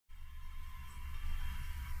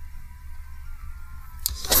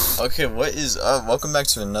Okay, what is up? Welcome back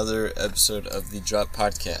to another episode of the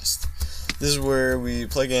TheDropPodcast. This is where we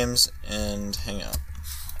play games and hang out.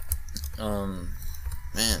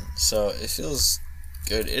 Man, so it feels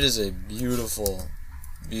good. It is a beautiful,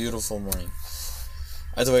 beautiful morning.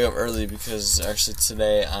 I have to wake up early because actually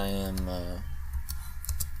today I'm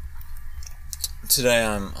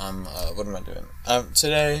what am I doing? I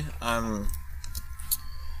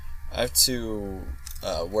have to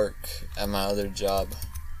work at my other job.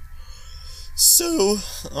 So,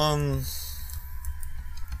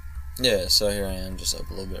 yeah, so here I am, just up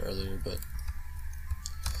a little bit earlier, but,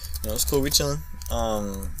 it's cool, we chillin'.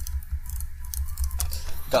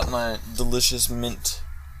 Got my delicious mint,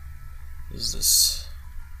 what is this,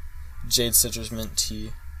 jade citrus mint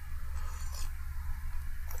tea.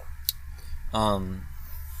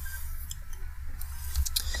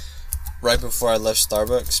 Right before I left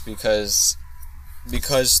Starbucks, because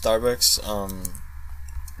Starbucks,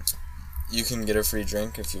 you can get a free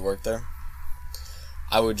drink if you work there.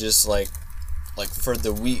 I would just like for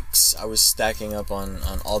the weeks I was stacking up on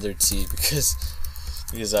all their tea because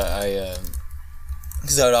I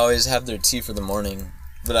would always have their tea for the morning,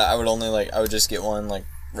 but I would just get one like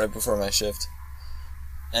right before my shift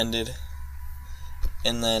ended,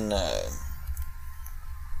 and then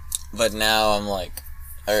but now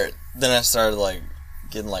then I started like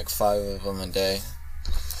getting like 5 of them a day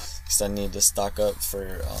because I need to stock up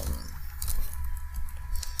for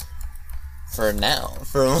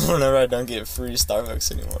whenever I don't get free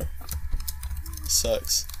Starbucks anymore. It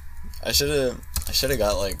sucks. I should have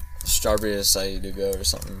got like strawberry acai to go or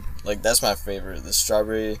something. Like that's my favorite. The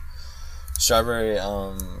strawberry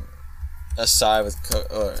acai with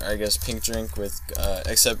I guess pink drink with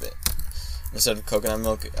except instead of coconut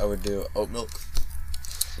milk I would do oat milk.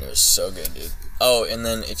 It was so good, dude. Oh, and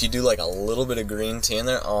then if you do like a little bit of green tea in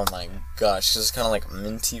there, oh my gosh, 'cause it's kind of like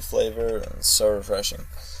minty flavor and so refreshing.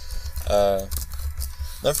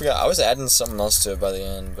 Don't forget, I was adding something else to it by the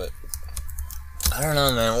end, but I don't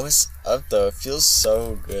know, man. What's up though? It feels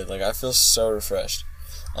so good. Like I feel so refreshed.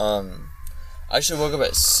 I actually woke up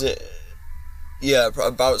at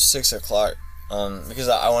about 6 o'clock. Because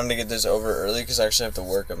I wanted to get this over early because I actually have to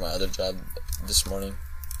work at my other job this morning.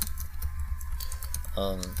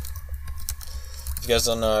 If you guys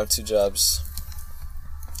don't know, I have 2 jobs.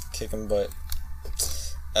 Kicking butt.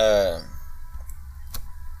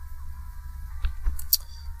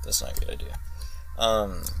 That's not a good idea.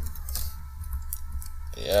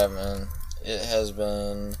 Yeah, man. It's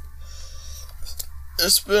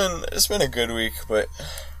been a good week, but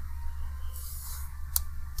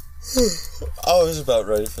I was about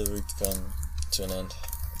ready for the week to come to an end,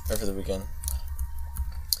 or for the weekend.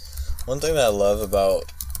 One thing that I love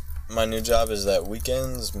about my new job is that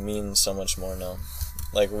weekends mean so much more now.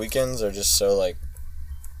 Like, weekends are just so, like,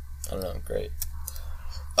 I don't know, great.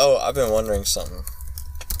 Oh, I've been wondering something.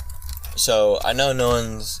 So, I know no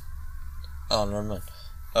one's... Oh, never mind.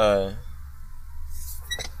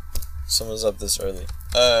 Someone's up this early.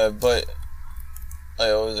 But...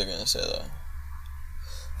 what was I gonna say, though?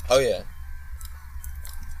 Oh, yeah.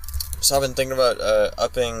 So, I've been thinking about,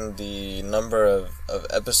 upping the number of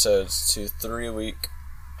episodes to 3 a week.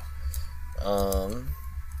 I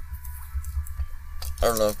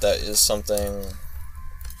don't know if that is something...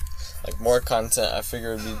 Like, more content I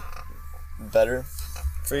figure would be better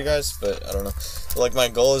for you guys, but I don't know. Like, my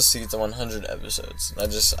goal is to get to 100 episodes. I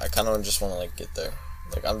kind of just want to, like, get there.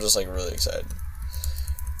 Like, I'm just, like, really excited.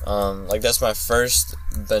 Like, that's my first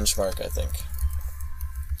benchmark, I think.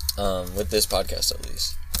 With this podcast, at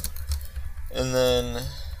least. And then,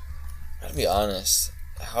 I gotta be honest,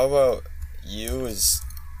 how about you is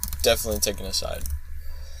definitely taking a side.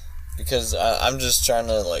 Because I'm just trying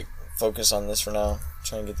to, like, focus on this for now.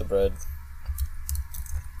 Trying to get the bread.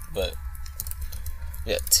 But,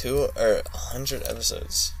 yeah, 100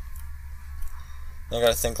 episodes. I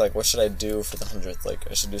gotta think, like, what should I do for the 100th? Like,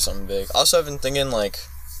 I should do something big. Also, I've been thinking, like,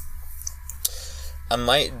 I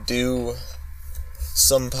might do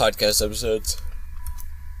some podcast episodes.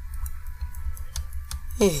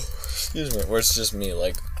 Excuse me, where it's just me,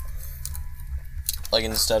 like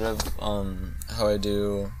instead of, how I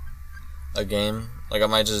do a game, like, I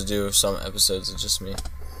might just do some episodes of just me.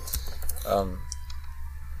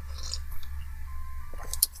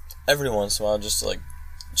 Every once in a while, just to, like,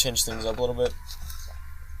 change things up a little bit.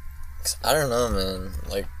 'Cause I don't know, man.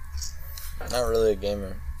 Like, I'm not really a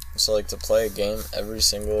gamer. So, like, to play a game every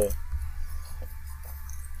single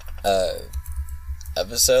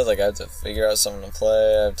episode, like, I have to figure out something to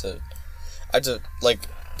play. I have to, like,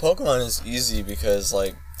 Pokemon is easy because,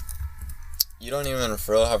 like, you don't even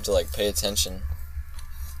for real have to, like, pay attention.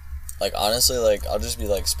 Like, honestly, like, I'll just be,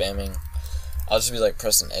 like, spamming. I'll just be, like,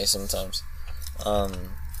 pressing A sometimes.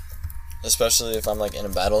 Especially if I'm, like, in a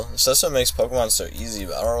battle. So that's what makes Pokemon so easy,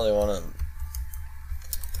 but I don't really want to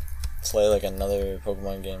play, like, another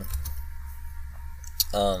Pokemon game.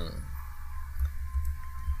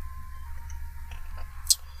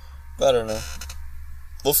 But I don't know.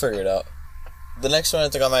 We'll figure it out. The next one I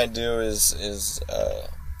think I might do is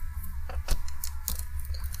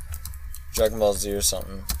Dragon Ball Z or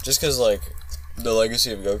something. Just because, like, the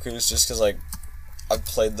Legacy of Goku's, just because, like, I've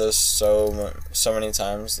played those so many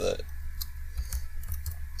times that...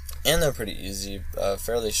 And they're pretty easy,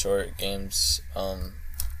 fairly short games,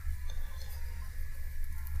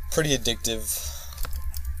 pretty addictive,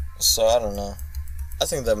 so I don't know. I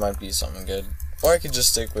think that might be something good. Or I could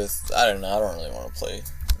just stick with, I don't know, I don't really want to play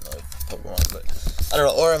like Pokemon, but I don't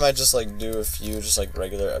know, or I might just like do a few just like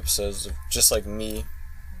regular episodes of just like me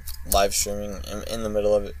live streaming in the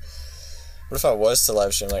middle of it. What if I was to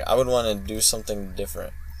live stream? Like, I would want to do something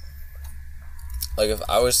different. Like, if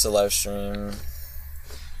I was to live stream,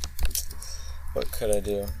 what could I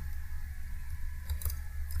do?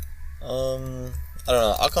 I don't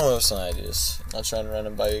know. I'll come up with some ideas. I'm not trying to run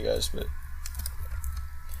them by you guys, but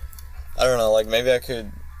I don't know. Like, maybe I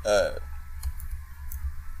could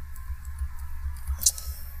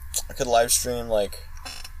live stream, like,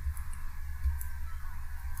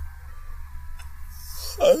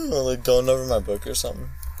 I don't know, like going over my book or something.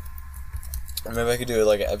 Or maybe I could do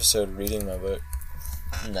like an episode reading my book.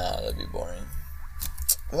 Nah, that'd be boring.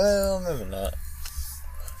 Well, maybe not.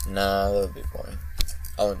 Nah, that would be boring.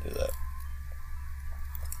 I wouldn't do that.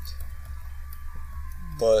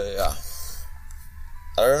 But yeah,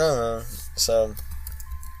 I don't know, man.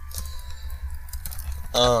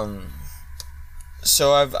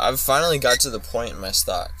 So I've finally got to the point in my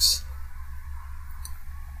stocks.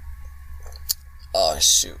 Oh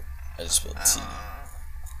shoot! I just spilled tea.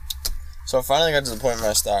 So I finally got to the point in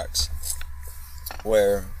my stocks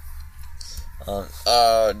where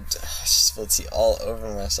I just spilled tea all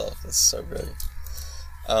over myself. That's so great.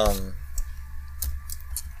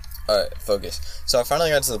 Alright, focus. So I finally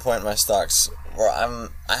got to the point in my stocks where I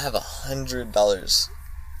have $100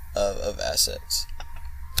 of assets.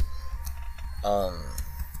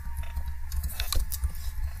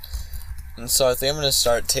 And so I think I'm gonna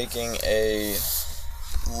start taking a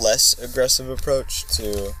less aggressive approach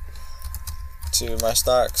to my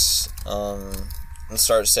stocks, and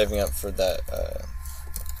start saving up for that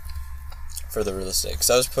for the real estate. Cause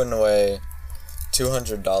I was putting away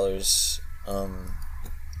 $200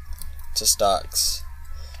 to stocks,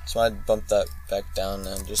 so I'd bump that back down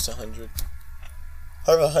now, just 100.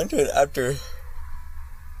 I have 100 after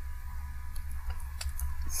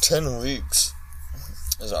 10 weeks.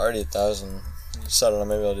 It's already 1,000. So I don't know,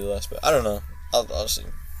 maybe I'll do less, but I don't know. I'll see.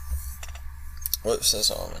 Whoops, that's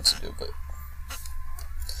all I meant to do, but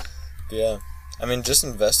yeah. I mean, just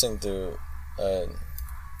investing through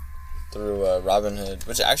Robinhood,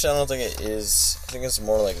 which actually I don't think it is. I think it's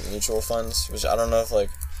more like mutual funds, which I don't know if like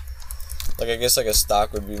I guess like a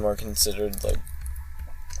stock would be more considered like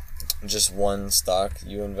just one stock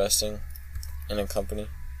you investing in a company.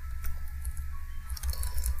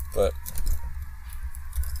 But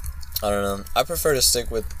I don't know. I prefer to stick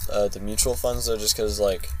with the mutual funds though, just because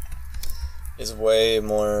like it's way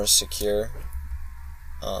more secure.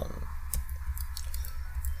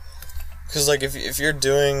 Because like if you're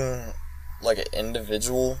doing like an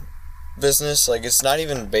individual business, like it's not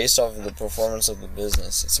even based off of the performance of the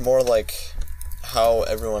business. It's more like how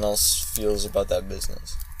everyone else feels about that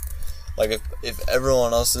business. Like if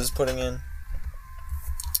everyone else is putting in,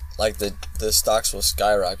 like the stocks will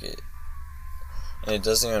skyrocket. And it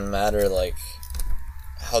doesn't even matter like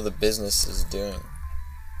how the business is doing.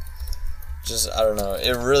 Just, I don't know,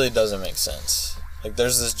 it really doesn't make sense. Like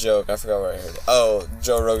there's this joke, I forgot where I heard it. Oh,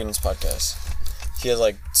 Joe Rogan's podcast. He had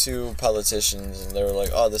like 2 politicians and they were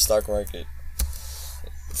like, oh, the stock market,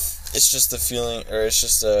 it's just a feeling, or it's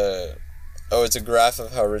just it's a graph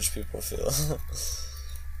of how rich people feel.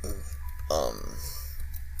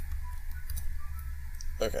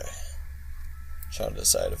 Okay. Trying to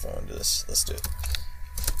decide if I want to do this. Let's do it.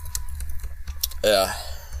 Yeah.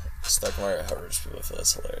 Stock market, how rich people feel.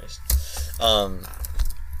 That's hilarious.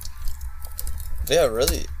 But yeah,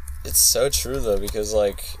 really, it's so true though, because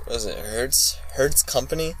like, what was it, Hertz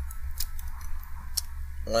company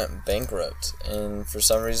went bankrupt, and for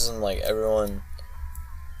some reason, like, everyone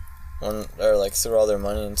threw all their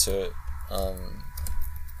money into it.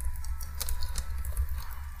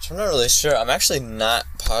 So I'm not really sure. I'm actually not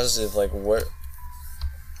positive, like,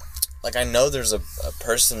 like, I know there's a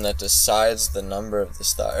person that decides the number of the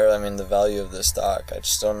stock, or, I mean, the value of the stock. I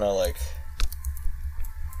just don't know, like,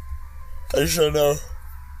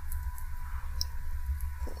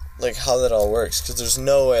 like, how that all works, because there's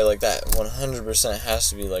no way, like, that 100% has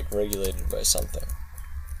to be, like, regulated by something.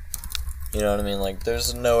 You know what I mean? Like,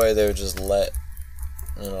 there's no way they would just let,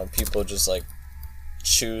 people just, like,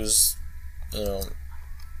 choose,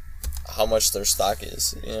 how much their stock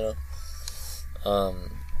is, Yeah,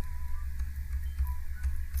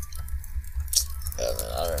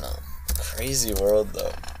 man, I don't know. Crazy world,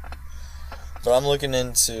 though. But I'm looking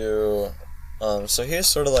into, so here's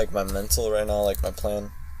sort of, like, my mental right now, like, my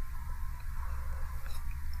plan.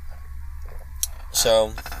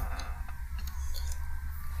 So,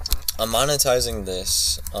 I'm monetizing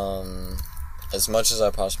this, as much as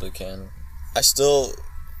I possibly can. I still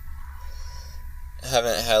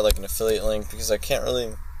haven't had, like, an affiliate link, because I can't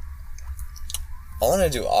really, I want to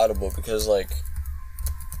do Audible, because, like,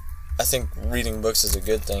 I think reading books is a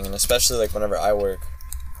good thing, and especially, like, whenever I work,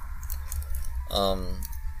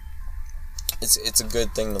 it's a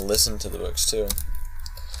good thing to listen to the books, too,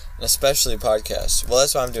 and especially podcasts. Well,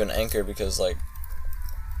 that's why I'm doing Anchor, because, like,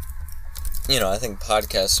 I think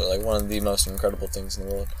podcasts are, like, one of the most incredible things in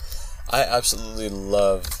the world. I absolutely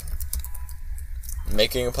love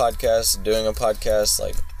making a podcast, doing a podcast,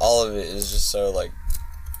 like, all of it is just so, like,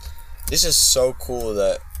 it's just so cool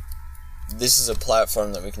that this is a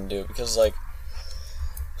platform that we can do, because, like,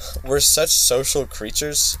 we're such social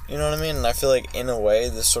creatures, you know what I mean? And I feel like, in a way,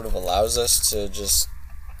 this sort of allows us to just,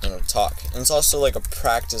 talk. And it's also, like, a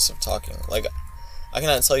practice of talking. Like, I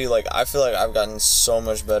cannot tell you, like, I feel like I've gotten so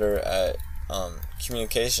much better at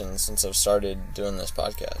communication since I've started doing this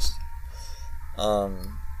podcast.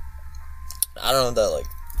 I don't know if that, like,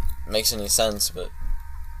 makes any sense, but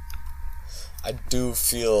I do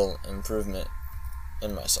feel improvement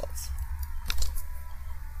in myself.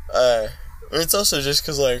 It's also just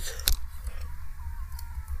because, like,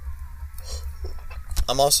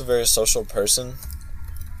 I'm also a very social person,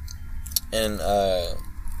 and,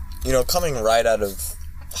 coming right out of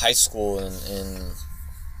high school and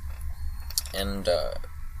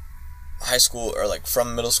high school, or, like,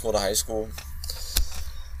 from middle school to high school,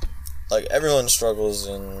 like, everyone struggles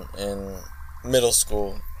in middle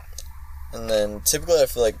school, and then typically I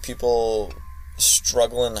feel like people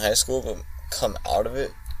struggle in high school but come out of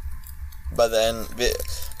it by the end,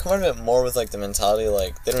 come out of it more with, like, the mentality,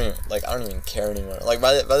 like, they don't even, like, I don't even care anymore. Like,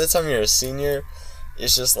 by the time you're a senior,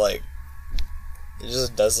 it's just, like, it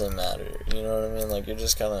just doesn't matter, you know what I mean? Like, you're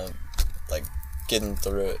just kind of, like, getting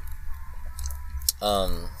through it.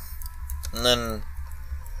 And then,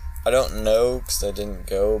 I don't know, because I didn't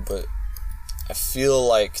go, but I feel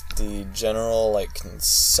like the general, like,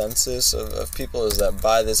 consensus of people is that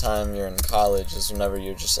by the time you're in college is whenever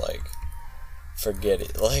you're just, like, forget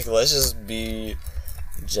it. Like, let's just be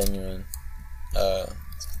genuine. But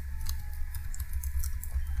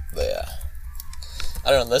yeah.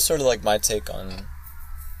 I don't know, that's sort of, like, my take on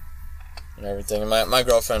everything. And my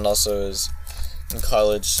girlfriend also is in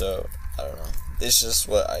college, so, I don't know. It's just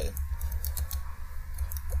what I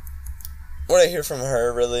hear from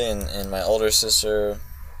her, really, and my older sister,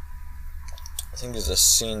 I think, is a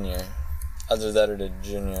senior. Either that or a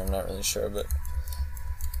junior, I'm not really sure, but,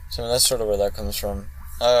 so that's sort of where that comes from.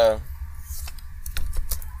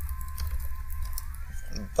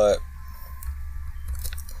 But,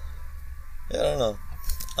 yeah, I don't know.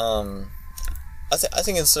 I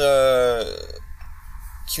think it's,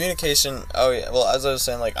 communication. Oh, yeah, well, as I was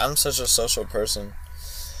saying, like, I'm such a social person,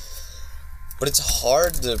 but it's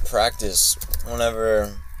hard to practice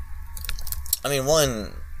whenever, I mean,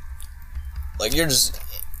 one, like, you're just,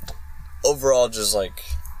 overall, just, like,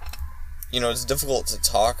 it's difficult to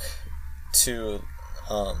talk to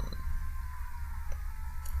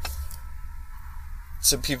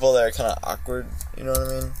people that are kind of awkward, you know what I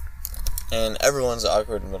mean? And everyone's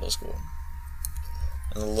awkward in middle school,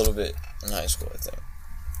 and a little bit in high school, I think.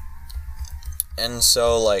 And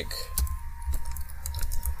so, like,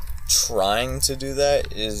 trying to do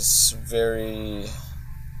that is very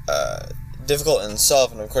difficult in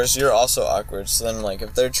itself, and of course you're also awkward, so then, like,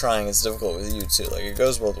 if they're trying, it's difficult with you too. Like, it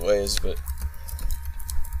goes both ways. But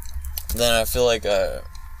then I feel like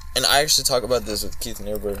and I actually talk about this with Keith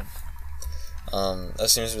Nierberg. That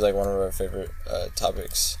seems to be, like, one of our favorite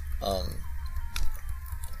topics.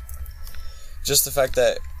 Just the fact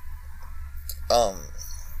that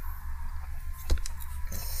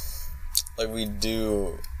like, we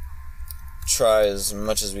do try as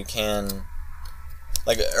much as we can,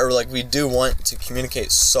 like, or, like, we do want to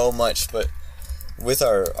communicate so much, but with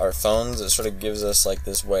our phones, it sort of gives us, like,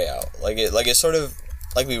 this way out. Like, it sort of,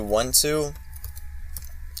 like we want to,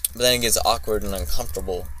 but then it gets awkward and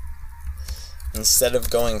uncomfortable. Instead of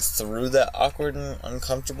going through that awkward and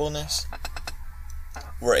uncomfortableness,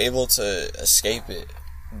 we're able to escape it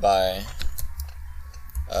by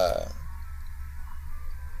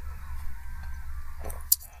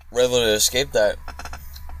we're able to escape that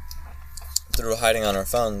through hiding on our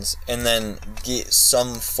phones, and then get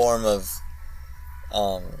some form of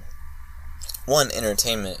one,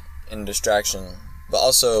 entertainment and distraction, but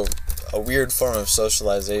also a weird form of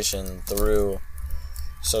socialization through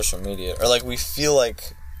social media. Or like we feel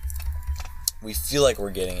like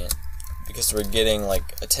we're getting it because we're getting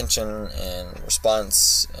like attention and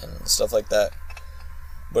response and stuff like that,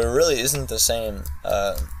 but it really isn't the same.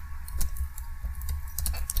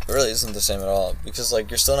 It really isn't the same at all, because like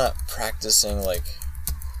you're still not practicing like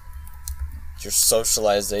your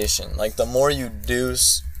socialization. Like the more you do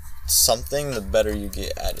something, the better you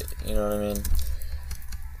get at it, you know what I mean?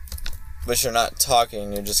 But you're not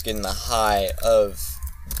talking, you're just getting the high of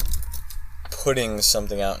putting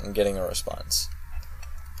something out and getting a response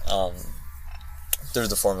through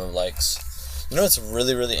the form of likes. You know what's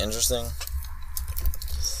really, really interesting?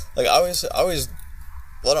 Like I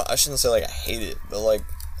shouldn't say like I hate it, but like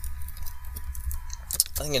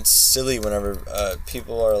I think it's silly whenever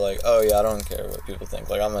people are like, oh yeah, I don't care what people think.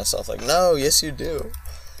 Like on myself, like, no, yes you do.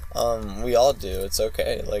 We all do. It's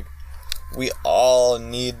okay. Like we all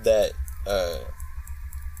need that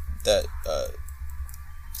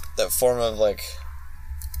form of like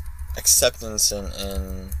acceptance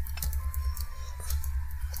and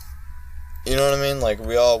you know what I mean? Like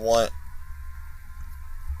we all want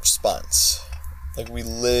response. Like we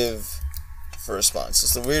live for response.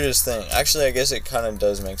 It's the weirdest thing. Actually, I guess it kind of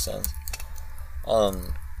does make sense.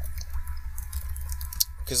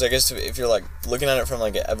 Because I guess if you're like looking at it from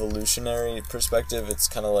like an evolutionary perspective, it's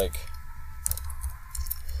kind of like,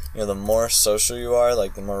 you know, the more social you are,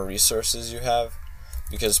 like the more resources you have,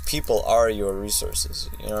 because people are your resources.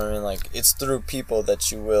 You know what I mean? Like it's through people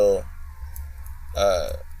that you will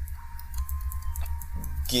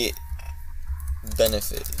get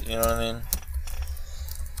benefit. You know what I mean?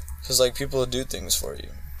 Because like people do things for you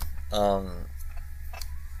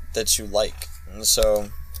that you like, and so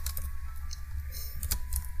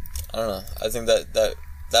I don't know. I think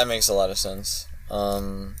that makes a lot of sense.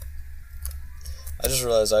 I just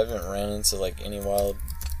realized I haven't ran into like any wild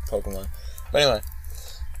Pokemon, but anyway,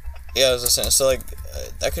 yeah, as I was saying, so like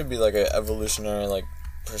that could be like an evolutionary like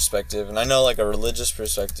perspective, and I know like a religious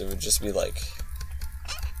perspective would just be like,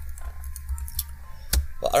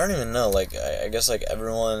 well, I don't even know, like, I guess, like,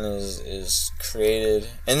 everyone is created,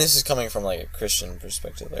 and this is coming from, like, a Christian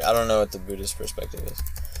perspective, like, I don't know what the Buddhist perspective is.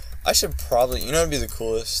 I should probably, you know what would be the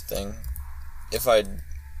coolest thing? If I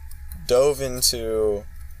dove into,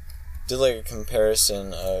 did, like, a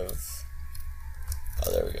comparison of,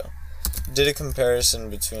 oh, there we go, did a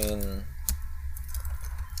comparison between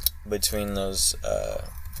those,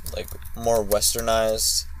 like, more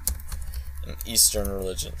westernized and Eastern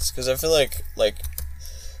religions, because I feel like,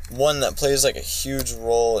 one that plays like a huge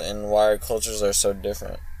role in why our cultures are so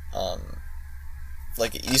different.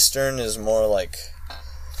 Like Eastern is more like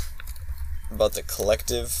about the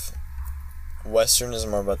collective. Western is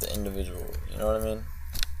more about the individual. You know what I mean?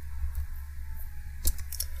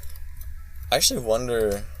 I actually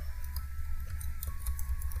wonder.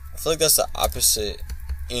 I feel like that's the opposite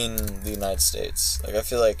in the United States. Like I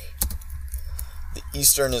feel like the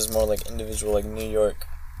Eastern is more like individual, like New York.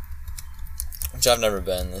 Which I've never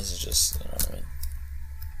been. This is just, you know what I mean,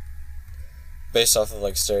 based off of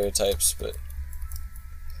like stereotypes, but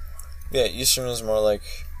yeah, Eastern is more like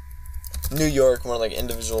New York, more like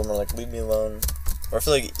individual, more like leave me alone. Or I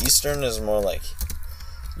feel like Eastern is more like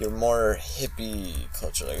your more hippie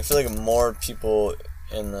culture. Like I feel like more people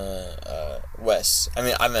in the West. I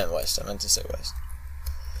mean, I meant West. I meant to say West.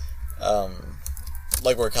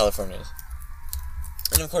 Like where California is.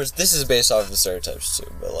 And of course, this is based off of the stereotypes too,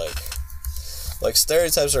 but like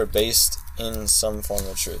stereotypes are based in some form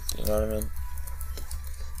of truth, you know what I mean?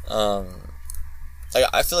 Like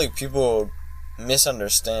I feel like people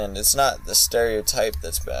misunderstand. It's not the stereotype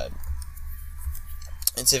that's bad.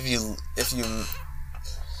 It's if you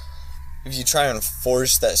try and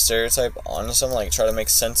force that stereotype onto someone, like try to make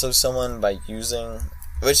sense of someone by using,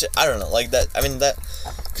 which I don't know, like that. I mean that,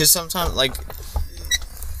 because sometimes like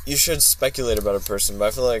you should speculate about a person, but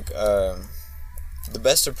I feel like the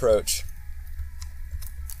best approach.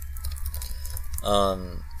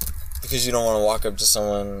 Because you don't want to walk up to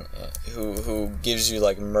someone who gives you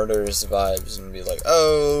like murderous vibes and be like,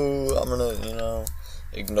 oh, I'm gonna, you know,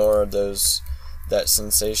 ignore that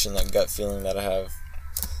sensation, that gut feeling that I have.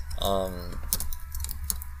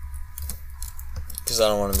 because I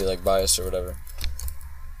don't want to be, like, biased or whatever.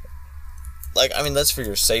 Like, I mean, that's for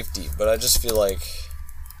your safety, but I just feel like,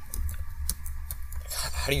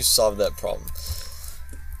 how do you solve that problem?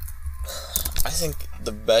 I think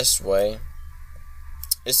the best way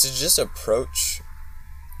is to just approach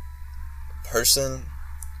a person,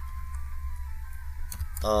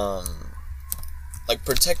 like,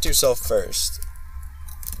 protect yourself first,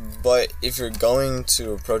 but if you're going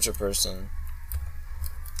to approach a person,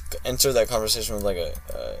 enter that conversation with, like, a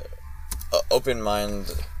open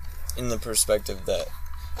mind, in the perspective that,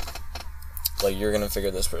 like, you're gonna figure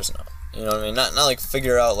this person out. You know what I mean? Not like,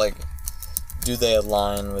 figure out, like, do they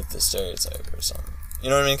align with the stereotype or something. You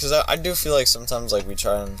know what I mean? Because I do feel like sometimes, like, we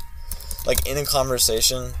try and, like, in a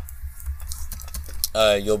conversation,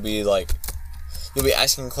 you'll be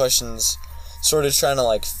asking questions, sort of trying to,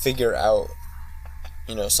 like, figure out,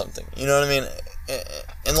 you know, something. You know what I mean?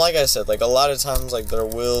 And like I said, like, a lot of times, like, there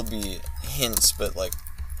will be hints, but, like,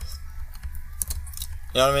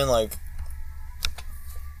 you know what I mean? Like,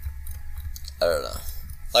 I don't know.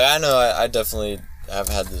 Like, I know I definitely have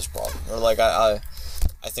had this problem. Or, like, I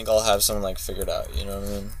think I'll have someone, like, figured out. You know what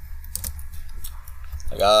I mean?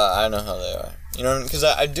 Like, I know how they are. You know what I mean? Because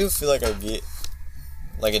I do feel like I get,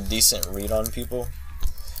 like, a decent read on people,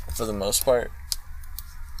 for the most part.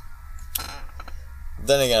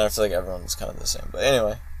 Then again, I feel like everyone's kind of the same. But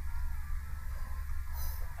anyway.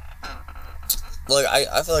 Like,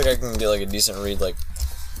 I feel like I can get, like, a decent read, like,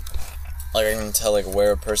 I can tell, like,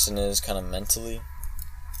 where a person is kind of mentally.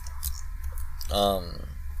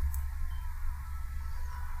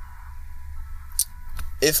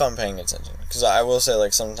 If I'm paying attention. Because I will say,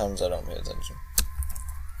 like, sometimes I don't pay attention.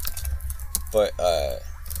 But I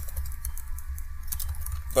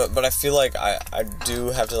feel like I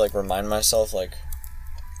do have to, like, remind myself, like,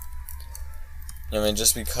 you know what I mean,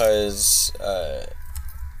 just because,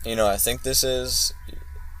 you know, I think this is,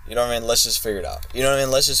 you know what I mean, let's just figure it out. You know what I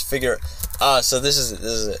mean, let's just figure, so this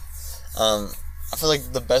is it. I feel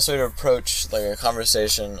like the best way to approach, like, a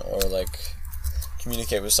conversation or, like,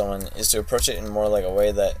 communicate with someone is to approach it in more, like, a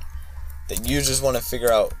way that you just want to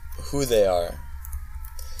figure out who they are,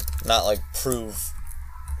 not, like, prove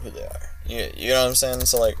who they are. You know what I'm saying?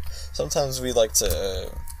 So, like, sometimes we like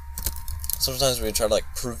to, sometimes we try to, like,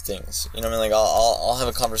 prove things. You know what I mean? Like, I'll have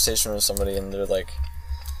a conversation with somebody and they're like,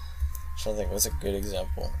 I'm trying to think, what's a good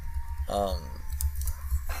example?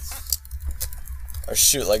 Or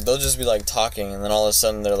shoot, like, they'll just be, like, talking, and then all of a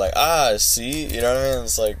sudden they're like, see? You know what I mean?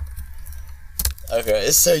 It's like,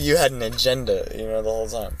 okay, so you had an agenda, you know, the whole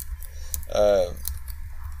time. So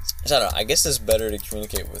I don't know, I guess it's better to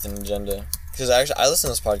communicate with an agenda. Because actually, I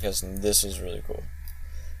listened to this podcast, and this was really cool.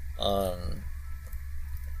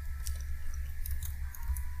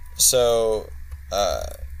 So, what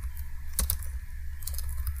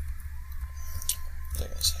was I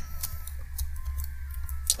gonna say?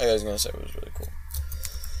 I was gonna say it was really cool.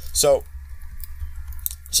 So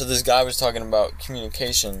this guy was talking about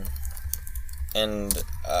communication, and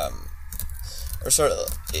or sort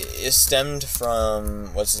of, it stemmed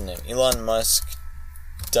from, what's his name? Elon Musk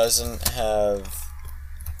doesn't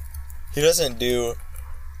do,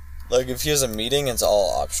 like, if he has a meeting, it's all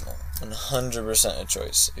optional, 100% a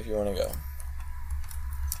choice if you want to go.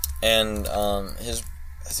 And I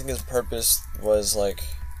think his purpose was, like,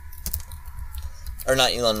 or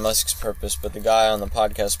not Elon Musk's purpose, but the guy on the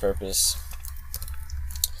podcast purpose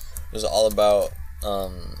was all about,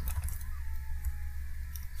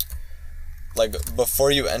 like,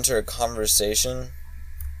 before you enter a conversation,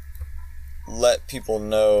 let people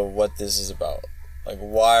know what this is about. Like,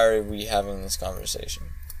 why are we having this conversation?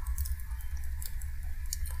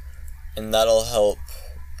 And that'll help,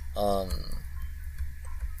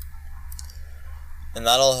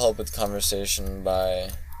 with conversation by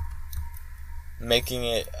making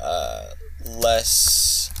it,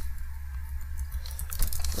 less,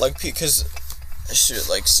 like, because, shoot,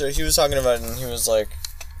 like, so he was talking about it, and he was like,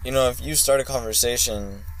 you know, if you start a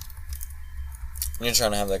conversation, and you're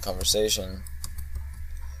trying to have that conversation,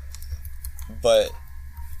 but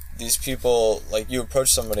these people, like, you approach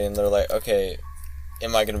somebody, and they're like, okay,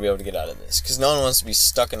 am I going to be able to get out of this? Because no one wants to be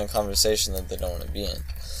stuck in a conversation that they don't want to be in.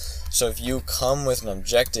 So if you come with an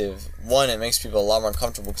objective, one, it makes people a lot more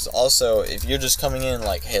comfortable, because also, if you're just coming in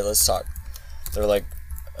like, hey, let's talk, they're like,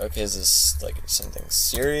 okay, is this, like, something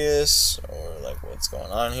serious, or, like, what's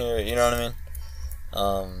going on here, you know what I mean?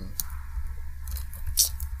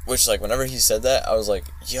 Which, like, whenever he said that, I was like,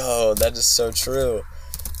 yo, that is so true.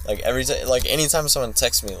 Like, every time, like, anytime someone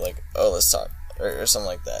texts me, like, oh, let's talk, or something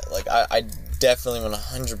like that, like, I definitely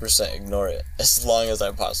 100% ignore it, as long as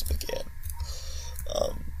I possibly can.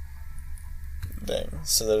 Dang,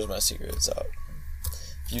 so there's my secret, it's out.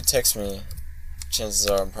 if you text me, chances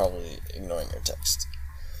are I'm probably ignoring your text.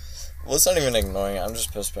 Well, it's not even ignoring it, I'm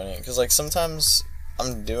just postponing it. Because, like, sometimes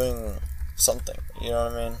I'm doing something, you know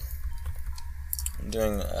what I mean? I'm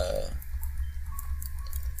doing,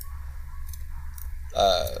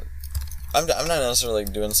 I'm not necessarily,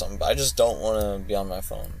 like, doing something, but I just don't want to be on my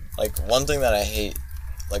phone. Like, one thing that I hate,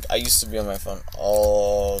 like, I used to be on my phone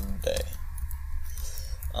all day.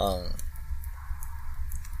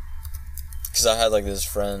 Because I had, like, this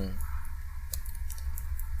friend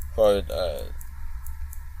who I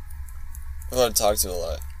would talk to a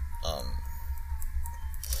lot.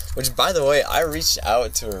 Which, by the way, I reached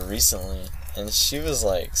out to her recently, and she was,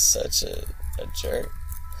 like, such a jerk.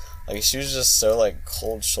 Like, she was just so, like,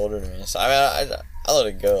 cold-shouldered to me. So, I mean, I let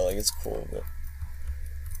it go. Like, it's cool, but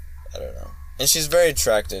I don't know. And she's very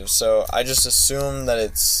attractive, so I just assume that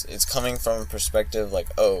it's coming from a perspective, like,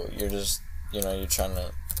 oh, you're just, you know, you're trying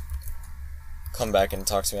to come back and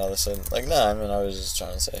talk to me all of a sudden. Like, nah, I mean, I was just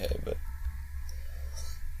trying to say hey, but...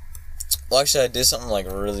 Well, actually, I did something, like,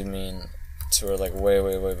 really mean to her, like, way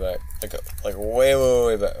back. Like,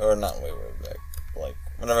 way back. Or not way back. Like,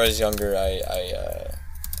 whenever I was younger,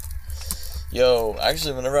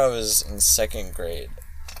 actually, whenever I was in 2nd grade,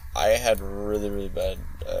 I had really bad,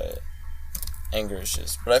 anger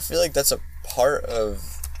issues. But I feel like that's a part of...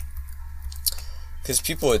 Because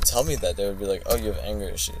people would tell me that. They would be like, oh, you have anger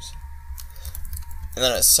issues. And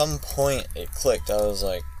then at some point, it clicked. I was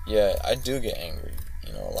like, yeah, I do get angry,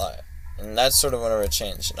 you know, a lot. And that's sort of whenever it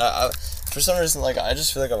changed. For some reason, like, I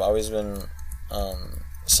just feel like I've always been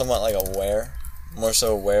somewhat, like, aware. More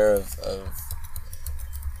so aware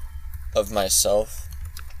of myself.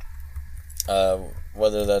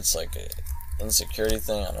 Whether that's, like, an insecurity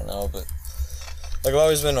thing, I don't know. But, like, I've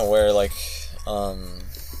always been aware, like, I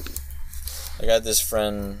had this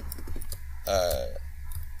friend,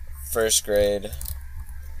 1st grade,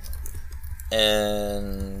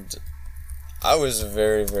 and I was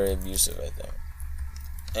very abusive, I think,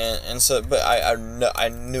 and so, but I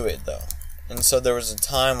knew it, though, and so there was a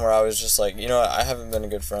time where I was just like, you know what, I haven't been a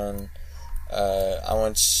good friend, I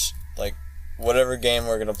want, like, whatever game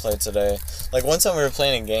we're gonna play today, like, one time we were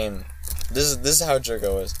playing a game, this is how jerk I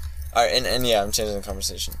was, alright, and yeah, I'm changing the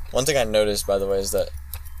conversation. One thing I noticed, by the way, is that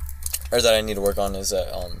I need to work on, is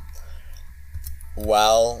that,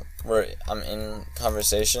 while I'm in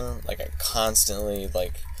conversation, like, I constantly,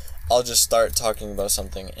 like, I'll just start talking about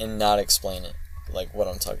something and not explain it, like, what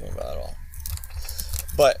I'm talking about at all.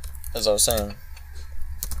 But, as I was saying,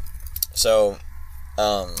 so,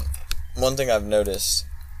 one thing I've noticed,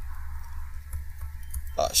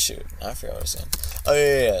 oh, shoot, I forgot what I was saying. Oh,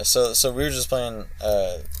 yeah, so we were just playing,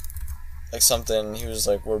 like, something, he was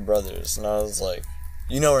like, we're brothers, and I was like,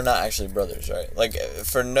 you know we're not actually brothers, right? Like,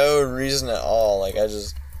 for no reason at all, like,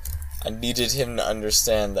 I needed him to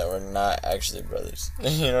understand that we're not actually brothers.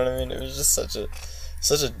 You know what I mean? It was just such a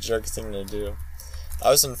jerk thing to do. I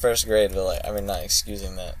was in 1st grade, but, like, I mean, not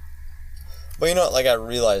excusing that. But, you know what, like, I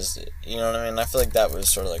realized it. You know what I mean? I feel like that was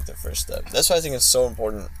sort of, like, the first step. That's why I think it's so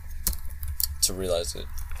important to realize it.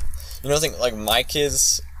 You know, I think, like, my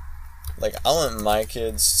kids, like, I want my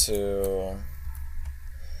kids to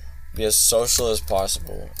be as social as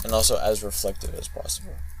possible, and also as reflective as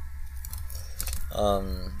possible.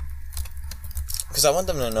 Because I want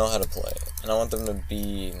them to know how to play, and I want them to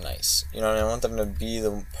be nice. You know what I mean? I want them to be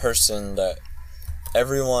the person that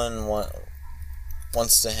everyone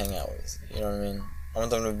wants to hang out with. You know what I mean? I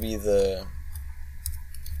want them to be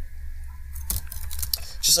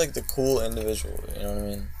just like the cool individual. You know what I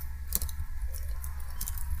mean?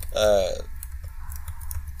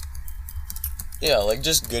 Yeah, like,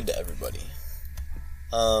 just good to everybody.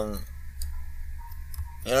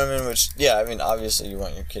 You know what I mean? Which, yeah, I mean, obviously you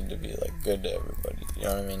want your kid to be, like, good to everybody. You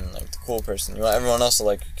know what I mean? Like, the cool person. You want everyone else to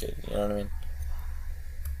like your kid. You know what I mean?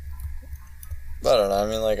 But I don't know. I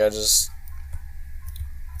mean, like, I just...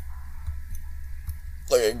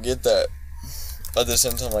 Like, I get that. But at the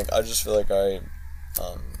same time, like, I just feel like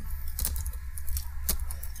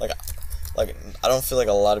like, I don't feel like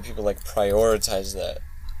a lot of people, like, prioritize that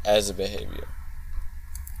as a behavior.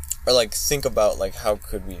 Or, like, think about, like, how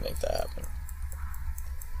could we make that happen?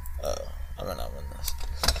 I might not win this.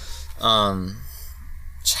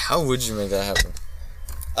 How would you make that happen?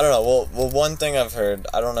 I don't know. Well, one thing I've heard,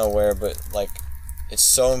 I don't know where, but, like, it's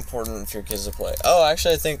so important for your kids to play. Oh,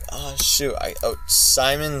 actually, I think,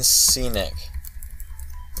 Simon Sinek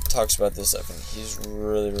talks about this stuff, and he's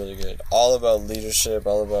really good. All about leadership,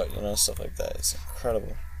 all about, you know, stuff like that. It's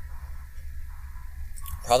incredible.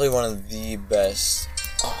 Probably one of the best.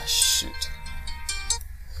 Oh, shoot.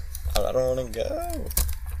 I don't want to go.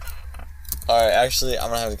 Alright, actually, I'm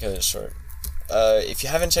gonna have to cut it short. if you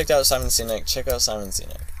haven't checked out Simon Sinek, check out Simon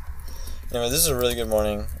Sinek. Anyway, this is a really good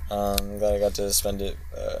morning. I'm glad I got to spend it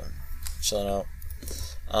chilling out.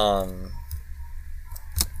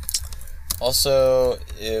 Also,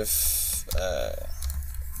 if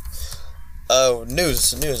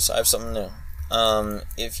news. I have something new.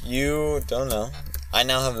 If you don't know, I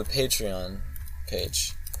now have a Patreon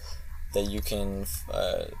page that you can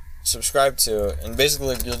subscribe to, and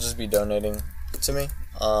basically you'll just be donating to me,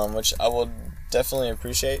 which I will definitely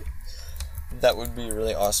appreciate. That would be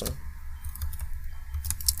really awesome.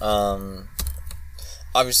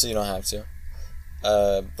 Obviously you don't have to,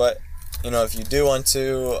 but if you do want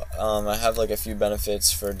to, I have like a few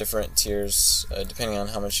benefits for different tiers, depending on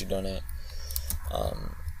how much you donate.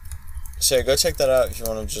 So yeah, go check that out if you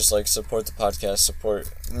want to just like support the podcast,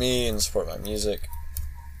 support me, and support my music.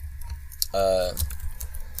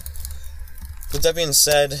 With that being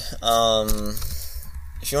said,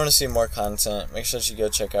 if you want to see more content, make sure that you go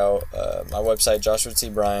check out my website, Joshua T.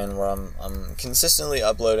 Bryan, where I'm consistently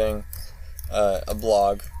uploading a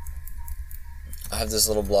blog. I have this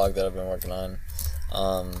little blog that I've been working on.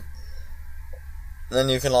 Then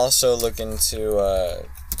you can also look into,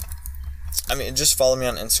 just follow me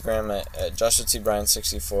on Instagram at Joshua T. Bryan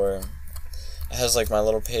 64. It has like my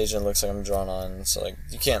little page and it looks like I'm drawn on, so like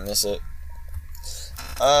you can't miss it.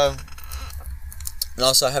 And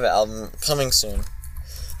also I have an album coming soon.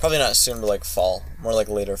 Probably not soon, but like fall. More like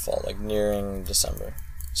later fall, like nearing December.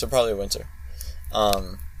 So probably winter.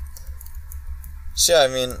 So yeah,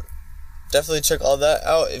 definitely check all that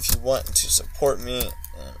out if you want to support me.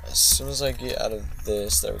 And as soon as I get out of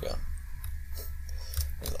this, there we go.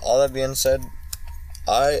 With all that being said,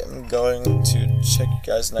 I am going to check you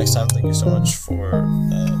guys next time. Thank you so much for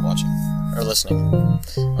watching or listening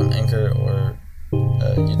on Anchor or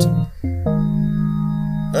YouTube.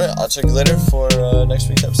 Alright, I'll check you later for next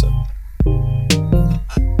week's episode.